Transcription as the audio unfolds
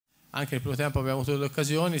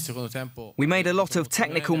We made a lot of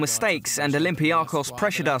technical mistakes and Olympiacos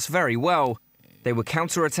pressured us very well. They were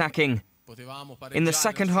counter-attacking. In the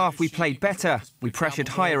second half we played better, we pressured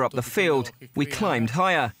higher up the field, we climbed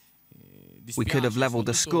higher. We could have levelled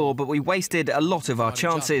the score, but we wasted a lot of our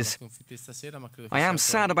chances. I am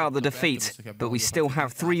sad about the defeat, but we still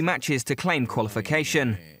have 3 matches to claim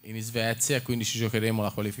qualification. It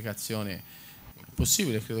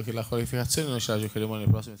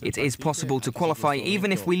is possible to qualify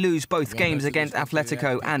even if we lose both games against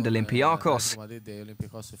Atletico and Olympiacos.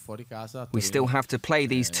 We still have to play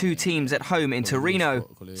these 2 teams at home in Torino,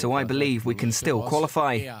 so I believe we can still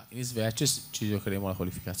qualify.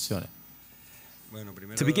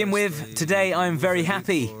 To begin with, today I am very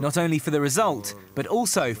happy, not only for the result, but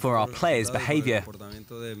also for our players' behaviour.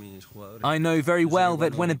 I know very well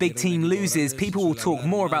that when a big team loses, people will talk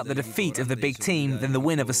more about the defeat of the big team than the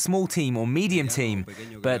win of a small team or medium team,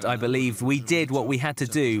 but I believe we did what we had to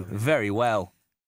do very well.